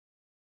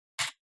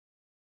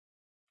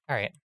All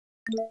right.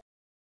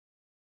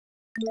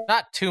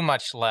 Not too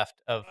much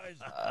left of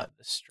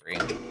the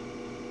stream.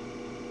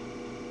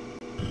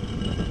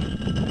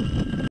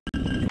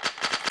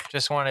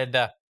 Just wanted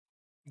to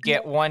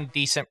get one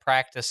decent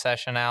practice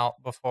session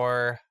out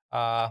before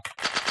I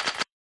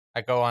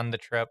go on the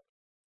trip.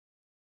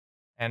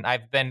 And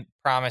I've been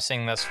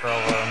promising this for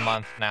over a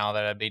month now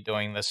that I'd be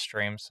doing this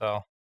stream,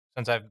 so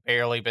since I've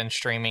barely been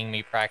streaming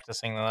me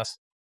practicing this.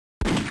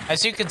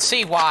 As you can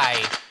see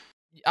why,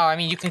 I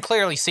mean, you can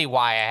clearly see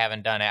why I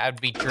haven't done it.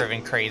 I'd be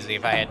driven crazy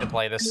if I had to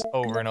play this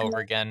over and over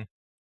again.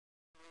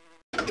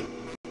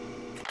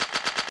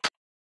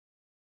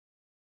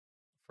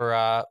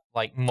 For,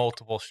 like,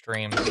 multiple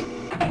streams.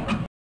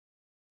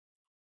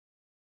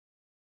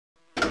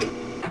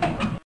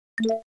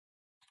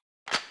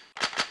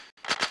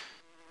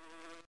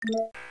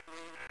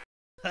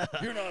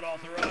 You're not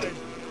authorized.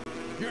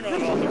 You're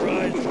not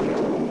authorized.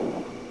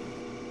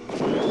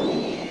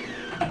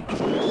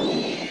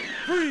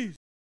 Freeze.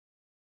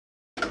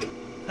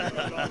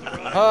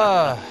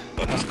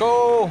 Let's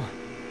go.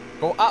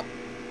 Go up.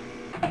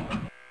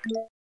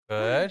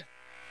 Good.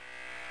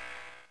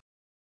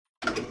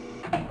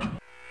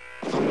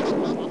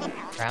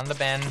 Around the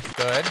bend.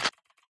 Good.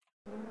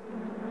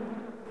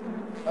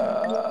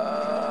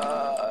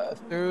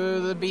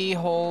 Through the bee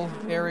hole.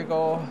 There we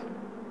go.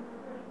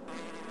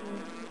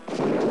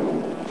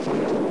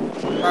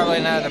 Probably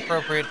not an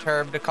appropriate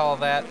term to call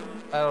that.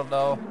 I don't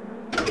know.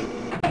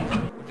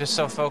 I'm just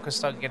so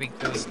focused on getting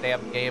through this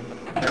damn game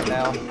right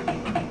now.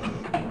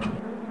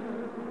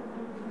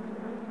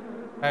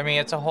 I mean,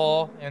 it's a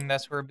hole, and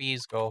that's where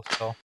bees go,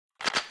 so.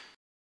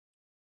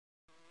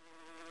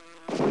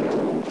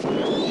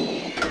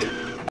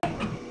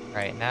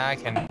 Alright, now I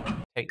can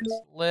take this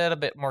a little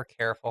bit more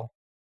careful.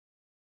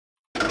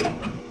 Okay,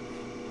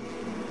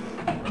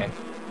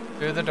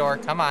 through the door,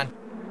 come on.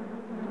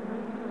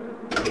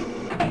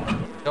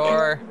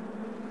 Door.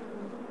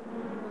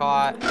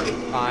 Caught.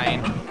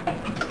 Fine.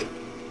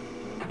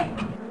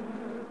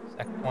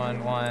 Second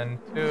one. 1,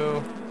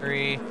 2,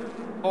 3,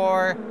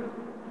 4.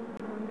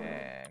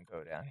 And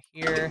go down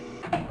here.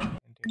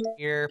 Into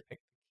here. Pick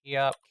the key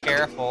up.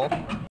 Careful.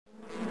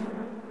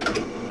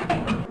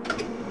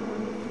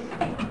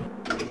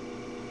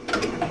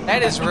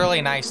 That is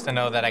really nice to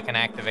know that I can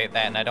activate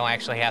that and I don't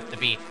actually have to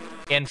be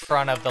in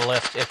front of the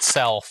lift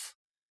itself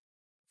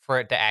for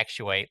it to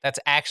actuate. That's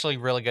actually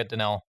really good to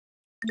know.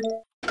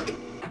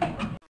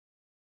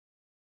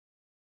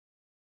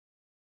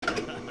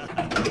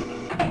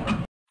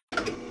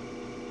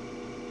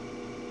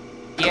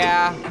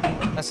 Yeah,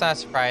 that's not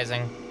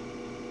surprising.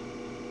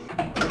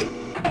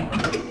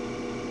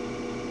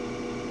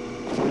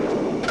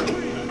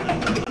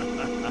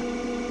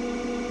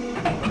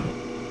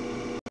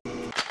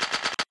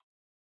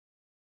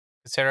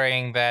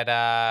 Considering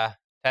that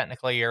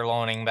technically you're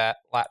loaning that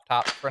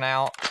laptop for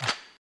now.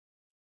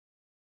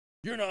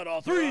 You're not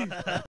authorized.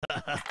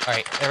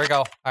 Alright, there we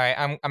go. Alright,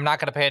 I'm not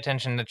gonna pay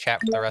attention to chat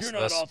for the rest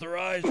of this. You're not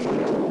authorized.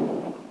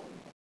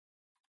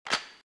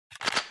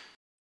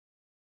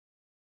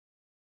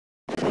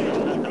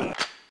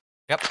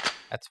 Yep,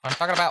 that's what I'm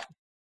talking about.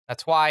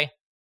 That's why.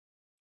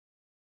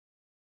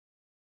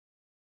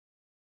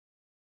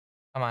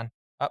 Come on.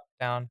 Up,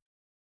 down.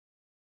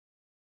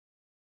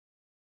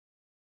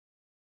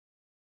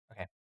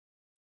 Okay.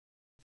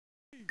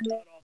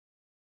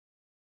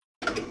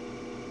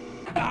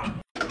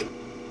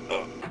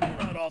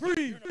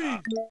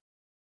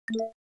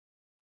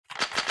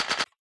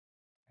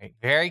 Right,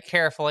 very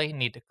carefully,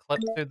 need to clip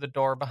through the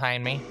door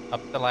behind me,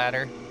 up the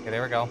ladder. Okay,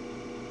 there we go.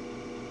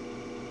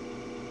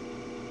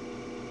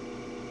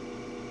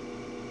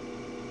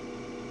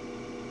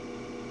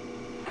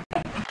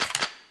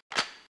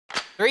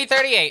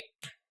 $338.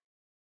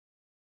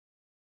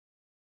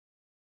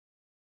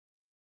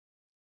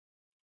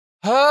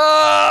 Oh,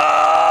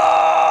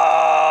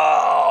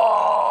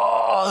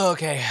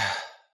 okay.